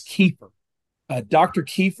Chris Kiefer. Dr.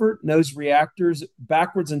 Kiefer knows reactors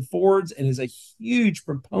backwards and forwards and is a huge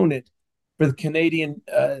proponent for the Canadian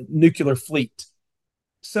nuclear fleet.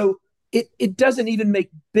 So it doesn't even make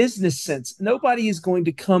business sense. Nobody is going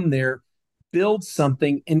to come there, build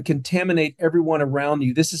something, and contaminate everyone around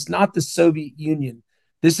you. This is not the Soviet Union.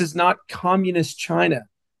 This is not communist China.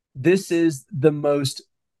 This is the most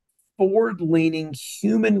forward-leaning,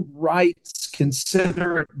 human rights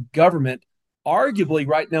considerate government, arguably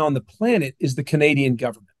right now on the planet, is the Canadian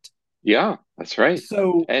government. Yeah, that's right.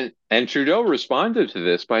 So, and Trudeau responded to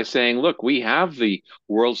this by saying, look, we have the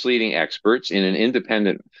world's leading experts in an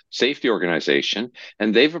independent safety organization,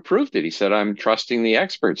 and they've approved it. He said, I'm trusting the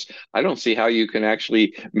experts. I don't see how you can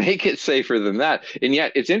actually make it safer than that. And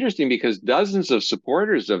yet it's interesting because dozens of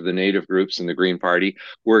supporters of the native groups in the Green Party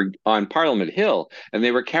were on Parliament Hill, and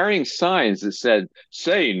they were carrying signs that said,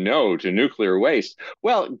 say no to nuclear waste.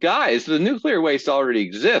 Well, guys, the nuclear waste already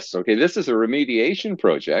exists. Okay, this is a remediation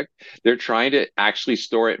project. They're trying to actually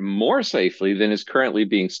store it more safely than is currently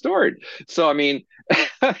being stored. So, I mean,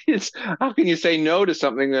 how can you say no to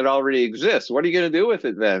something that already exists? What are you going to do with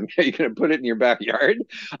it then? Are you going to put it in your backyard?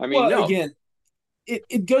 I mean, no. Again,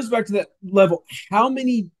 it goes back to that level. How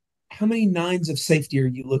many nines of safety are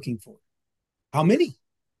you looking for? How many?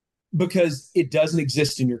 Because it doesn't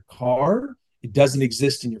exist in your car. It doesn't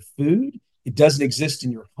exist in your food. It doesn't exist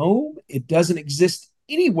in your home. It doesn't exist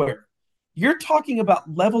anywhere. You're talking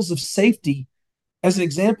about levels of safety. As an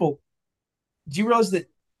example, do you realize that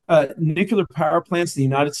nuclear power plants in the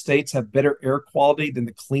United States have better air quality than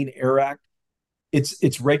the Clean Air Act?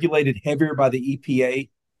 It's regulated heavier by the EPA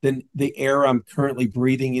than the air I'm currently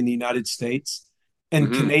breathing in the United States.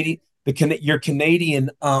 And your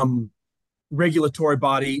Canadian regulatory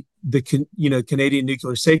body, the Canadian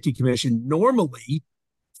Nuclear Safety Commission, normally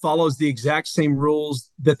follows the exact same rules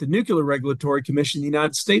that the Nuclear Regulatory Commission in the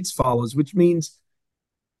United States follows, which means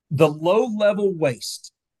the low-level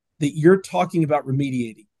waste that you're talking about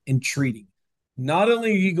remediating and treating, not only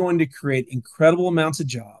are you going to create incredible amounts of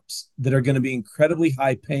jobs that are going to be incredibly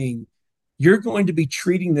high-paying, you're going to be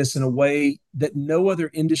treating this in a way that no other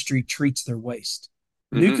industry treats their waste.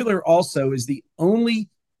 Nuclear also is the only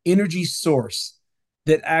energy source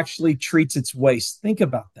that actually treats its waste. Think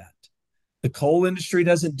about that. The coal industry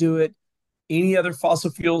doesn't do it. Any other fossil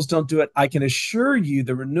fuels don't do it. I can assure you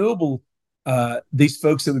the renewable, these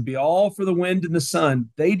folks that would be all for the wind and the sun,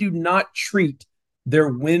 they do not treat their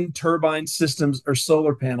wind turbine systems or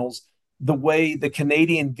solar panels the way the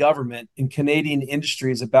Canadian government and Canadian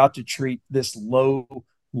industry is about to treat this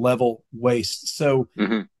low-level waste. So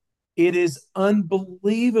it is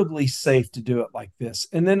unbelievably safe to do it like this.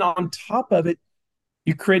 And then on top of it,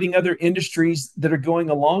 You're creating other industries that are going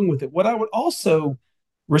along with it. What I would also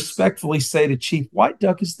respectfully say to Chief White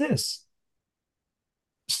Duck is this: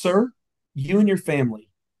 sir, you and your family,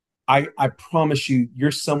 I promise you,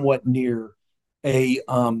 you're somewhat near a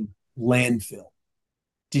landfill.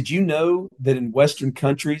 Did you know that in Western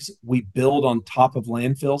countries, we build on top of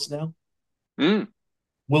landfills now? Mm.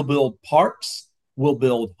 We'll build parks, we'll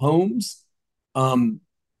build homes.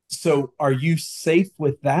 So are you safe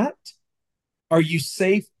with that? Are you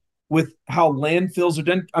safe with how landfills are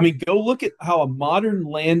done? I mean, go look at how a modern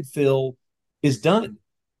landfill is done.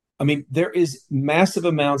 I mean, there is massive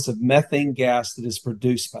amounts of methane gas that is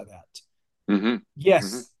produced by that. Mm-hmm. Mm-hmm.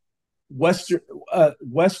 Yes, Western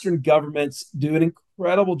Western governments do an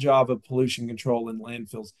incredible job of pollution control in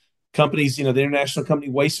landfills. Companies, the international company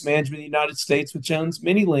Waste Management in the United States, which owns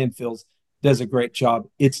many landfills, does a great job.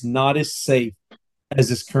 It's not as safe as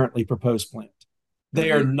this currently proposed plant.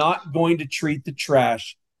 They are not going to treat the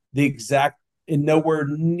trash the exact and nowhere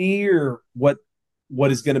near what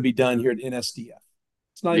is going to be done here at NSDF.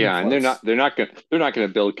 It's not even Yeah, and close. they're not going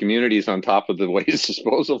to build communities on top of the waste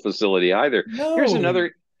disposal facility either. Here's No,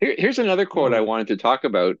 another here's another quote I no. wanted to talk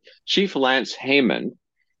about. Chief Lance Heyman,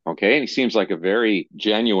 okay, and he seems like a very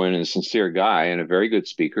genuine and sincere guy and a very good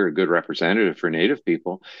speaker, a good representative for Native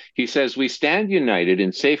people. He says, "We stand united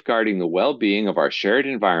in safeguarding the well-being of our shared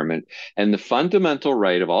environment and the fundamental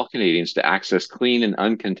right of all Canadians to access clean and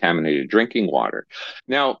uncontaminated drinking water."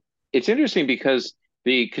 Now, it's interesting because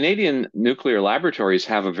the Canadian nuclear laboratories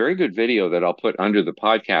have a very good video that I'll put under the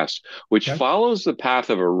podcast, which Okay. follows the path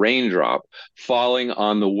of a raindrop falling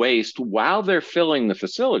on the waste while they're filling the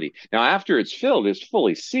facility. Now, after it's filled, it's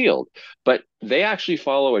fully sealed, but they actually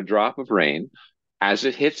follow a drop of rain as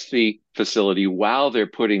it hits the facility while they're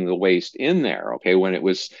putting the waste in there, okay, when it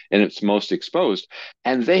was in its most exposed.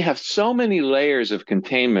 And they have so many layers of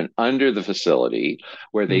containment under the facility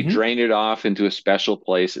where they Mm-hmm. drain it off into a special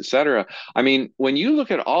place, et cetera. I mean, when you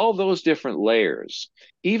look at all those different layers,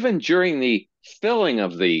 even during the filling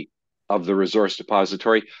of the resource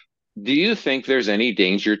depository, do you think there's any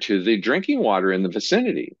danger to the drinking water in the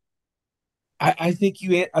vicinity? I think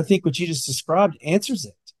what you just described answers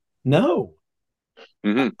it. No,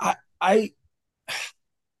 Mm-hmm. I, I,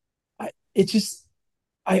 I it just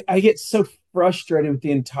I get so frustrated with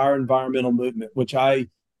the entire environmental movement, which I've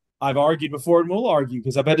argued before and will argue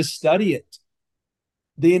because I've had to study it.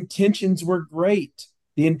 The intentions were great.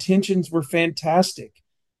 The intentions were fantastic.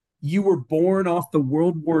 You were born off the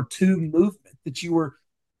World War II movement that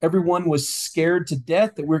everyone was scared to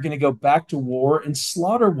death that we're going to go back to war and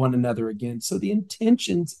slaughter one another again. So the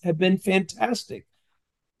intentions have been fantastic.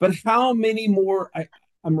 But how many more,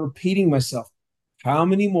 I'm repeating myself, how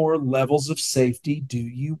many more levels of safety do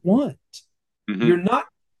you want? Mm-hmm. You're not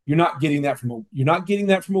you're not getting that from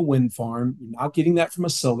a wind farm, you're not getting that from a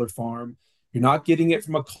solar farm, you're not getting it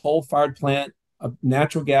from a coal-fired plant, a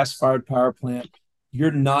natural gas-fired power plant. You're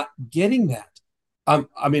not getting that.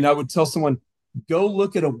 I mean, I would tell someone, go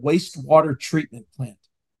look at a wastewater treatment plant.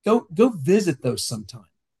 Go visit those sometime.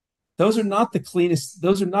 Those are not the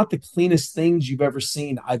cleanest things you've ever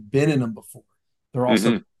seen. I've been in them before. They're also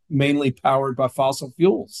Mm-hmm. mainly powered by fossil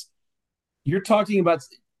fuels. You're talking about,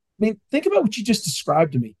 I mean, think about what you just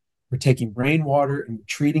described to me. We're taking rainwater and we're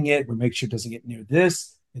treating it. We're making sure it doesn't get near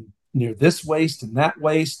this and near this waste and that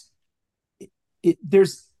waste.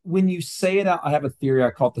 There's when you say it out, I have a theory. I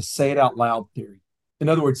call it the say it out loud theory. In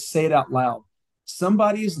other words, say it out loud.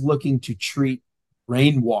 Somebody is looking to treat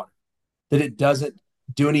rainwater, that it doesn't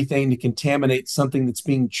do anything to contaminate something that's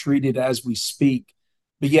being treated as we speak.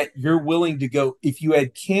 But yet you're willing to go, if you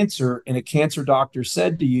had cancer and a cancer doctor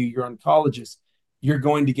said to you, you're an oncologist, you're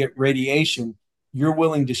going to get radiation, you're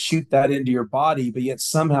willing to shoot that into your body, but yet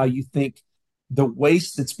somehow you think the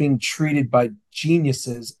waste that's being treated by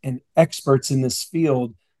geniuses and experts in this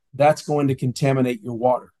field, that's going to contaminate your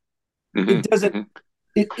water. It Mm-hmm. doesn't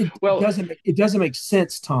Mm-hmm. it Well, doesn't make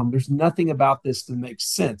sense, Tom. There's nothing about this that makes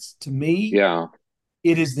sense. To me, yeah.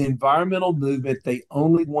 it is the environmental movement. They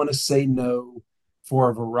only want to say no for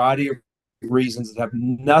a variety of reasons that have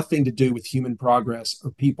nothing to do with human progress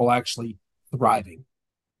or people actually thriving.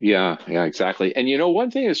 Yeah, yeah, exactly. And one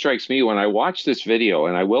thing that strikes me when I watch this video,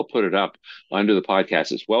 and I will put it up under the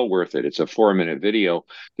podcast, it's well worth it. It's a 4-minute video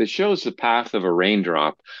that shows the path of a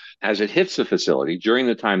raindrop as it hits the facility during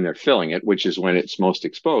the time they're filling it, which is when it's most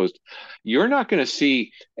exposed. You're not going to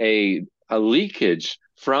see a leakage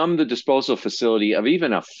from the disposal facility of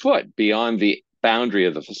even a foot beyond the boundary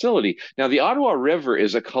of the facility. Now, the Ottawa River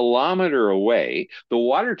is a kilometer away. The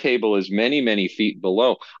water table is many, many feet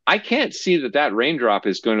below. I can't see that raindrop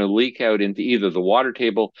is going to leak out into either the water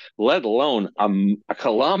table, let alone a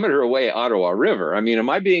kilometer away Ottawa River. I mean, am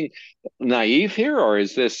I being naive here, or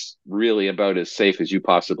is this really about as safe as you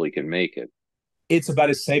possibly can make it? It's about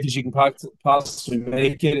as safe as you can possibly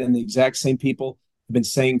make it. And the exact same people have been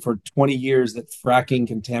saying for 20 years that fracking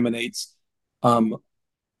contaminates,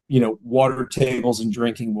 water tables and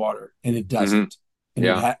drinking water, and it doesn't. And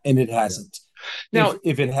it hasn't. Now,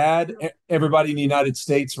 if it had, everybody in the United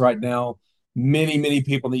States right now, many, many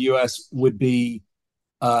people in the U.S. would be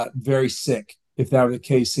very sick if that were the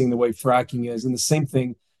case, seeing the way fracking is. And the same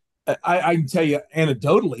thing, I can tell you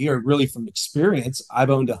anecdotally, or really from experience, I've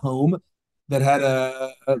owned a home that had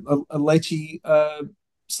a leachy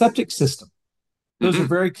septic system. Those are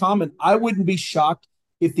very common. I wouldn't be shocked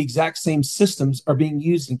if the exact same systems are being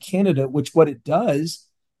used in Canada, which what it does,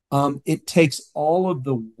 it takes all of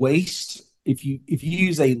the waste. If you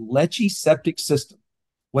use a leachy septic system,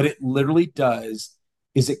 what it literally does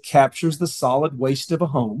is it captures the solid waste of a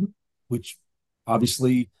home, which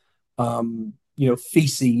obviously,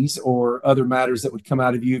 feces or other matters that would come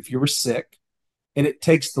out of you if you were sick. And it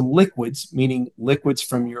takes the liquids, meaning liquids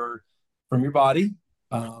from your body,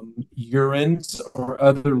 urines or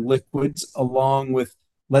other liquids, along with,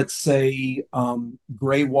 let's say,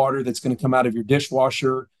 gray water that's going to come out of your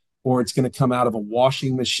dishwasher, or it's going to come out of a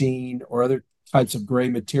washing machine or other types of gray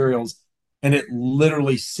materials, and it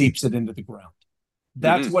literally seeps it into the ground.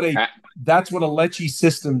 That's what a leachy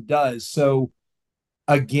system does. So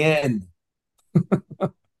again,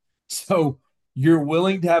 you're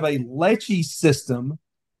willing to have a leachy system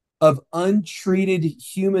of untreated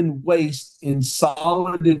human waste in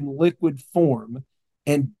solid and liquid form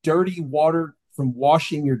and dirty water from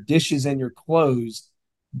washing your dishes and your clothes,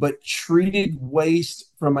 but treated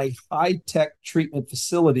waste from a high-tech treatment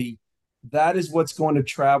facility. That is what's going to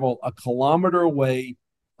travel a kilometer away,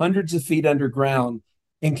 hundreds of feet underground,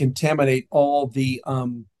 and contaminate all the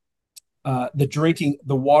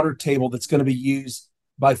water table that's going to be used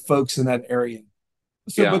by folks in that area.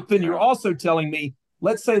 But then you're also telling me,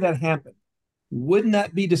 let's say that happened. Wouldn't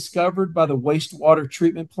that be discovered by the wastewater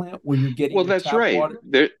treatment plant where you're getting that's right.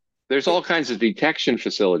 Water? There's all kinds of detection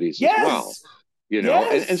facilities as well.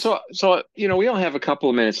 And so we only have a couple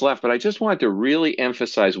of minutes left, but I just wanted to really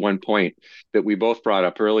emphasize one point that we both brought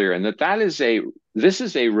up earlier, and this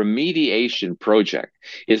is a remediation project.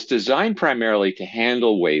 It's designed primarily to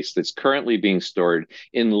handle waste that's currently being stored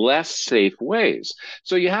in less safe ways.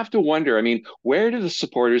 So you have to wonder, I mean, where do the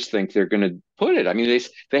supporters think they're going to put it? I mean,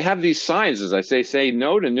 they have these signs, as I say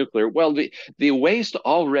no to nuclear. Well, the waste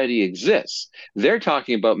already exists. They're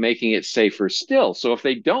talking about making it safer still. So if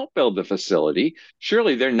they don't build the facility,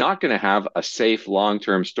 surely they're not going to have a safe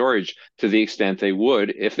long-term storage to the extent they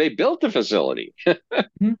would if they built the facility.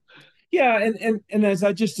 Yeah, and as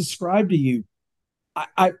I just described to you,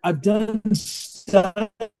 I've done studies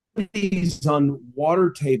on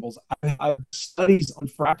water tables. I've studies on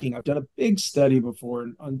fracking. I've done a big study before,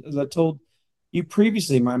 and as I told you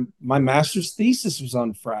previously, my master's thesis was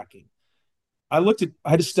on fracking. I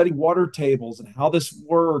had to study water tables and how this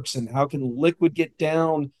works and how can liquid get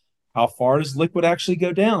down, how far does liquid actually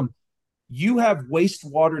go down. You have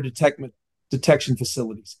wastewater detection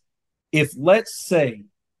facilities. If, let's say,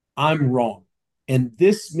 I'm wrong, and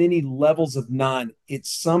this many levels of 9,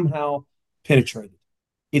 it's somehow penetrated,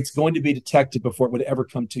 it's going to be detected before it would ever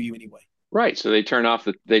come to you anyway. Right. So they turn off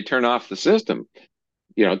the system,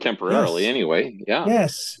 temporarily anyway. Yeah.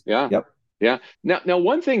 Yes. Yeah. Yep. Yeah. Now,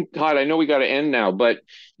 one thing, Todd, I know we got to end now, but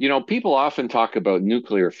people often talk about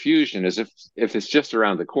nuclear fusion as if it's just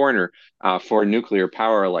around the corner for nuclear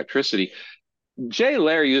power electricity. Jay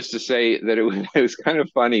Lair used to say that it was kind of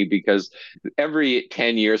funny because every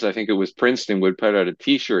 10 years, I think it was Princeton would put out a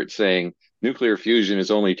T-shirt saying nuclear fusion is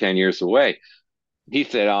only 10 years away. He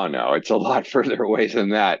said, oh, no, it's a lot further away than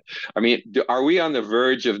that. I mean, are we on the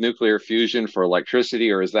verge of nuclear fusion for electricity,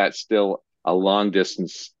 or is that still a long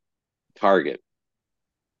distance target?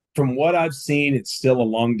 From what I've seen, it's still a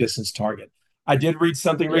long distance target. I did read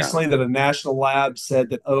something recently that a national lab said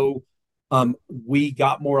that, we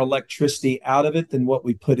got more electricity out of it than what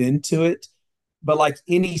we put into it. But like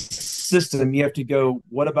any system, you have to go,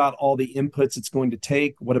 what about all the inputs it's going to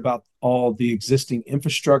take? What about all the existing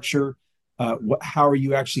infrastructure? How are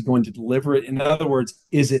you actually going to deliver it? In other words,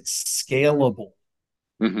 is it scalable?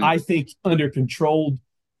 Mm-hmm. I think in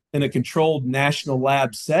a controlled national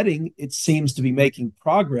lab setting, it seems to be making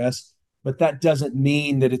progress, but that doesn't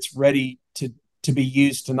mean that it's ready to be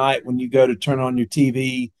used tonight when you go to turn on your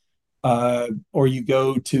TV or you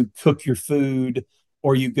go to cook your food,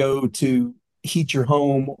 or you go to heat your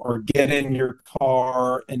home or get in your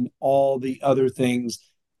car, and all the other things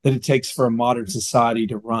that it takes for a modern society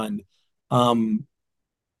to run. Um,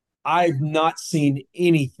 I've not seen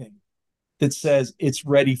anything that says it's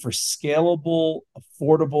ready for scalable,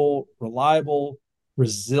 affordable, reliable,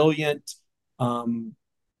 resilient, and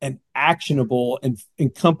actionable. And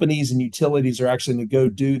companies and utilities are actually going to go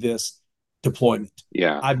do this deployment.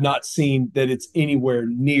 Yeah. I've not seen that it's anywhere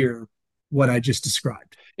near what I just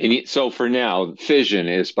described. And so for now, fission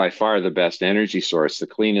is by far the best energy source, the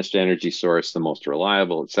cleanest energy source, the most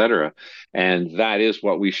reliable, et cetera. And that is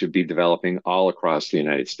what we should be developing all across the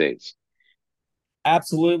United States.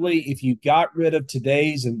 Absolutely. If you got rid of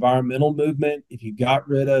today's environmental movement, if you got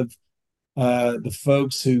rid of the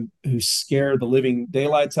folks who scare the living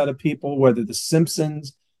daylights out of people, whether the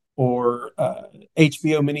Simpsons or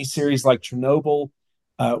HBO miniseries like Chernobyl,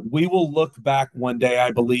 we will look back one day,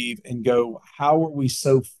 I believe, and go, how are we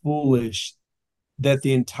so foolish that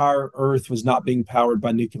the entire Earth was not being powered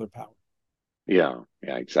by nuclear power? Yeah,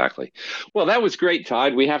 exactly. Well, that was great,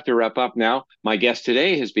 Todd. We have to wrap up now. My guest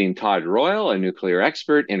today has been Todd Royal, a nuclear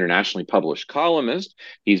expert, internationally published columnist.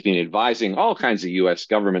 He's been advising all kinds of U.S.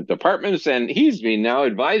 government departments, and he's been now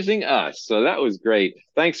advising us. So that was great.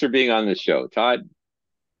 Thanks for being on the show, Todd.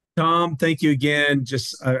 Tom, thank you again.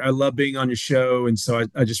 I love being on your show, and so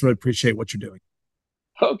I just really appreciate what you're doing.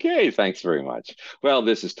 Okay, thanks very much. Well,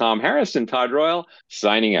 this is Tom Harris and Todd Royal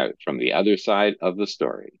signing out from the other side of the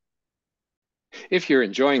story. If you're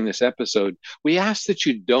enjoying this episode, we ask that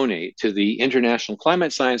you donate to the International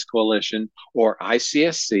Climate Science Coalition, or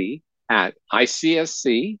ICSC, at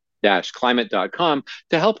icsc-climate.com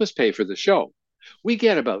to help us pay for the show. We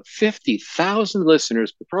get about 50,000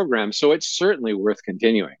 listeners per program, so it's certainly worth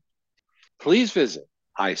continuing. Please visit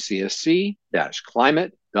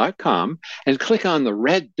icsc-climate.com and click on the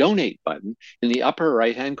red donate button in the upper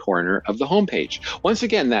right-hand corner of the homepage. Once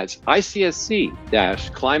again, that's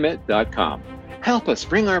icsc-climate.com. Help us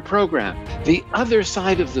bring our program, The Other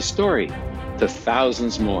Side of the Story, to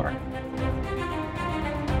thousands more.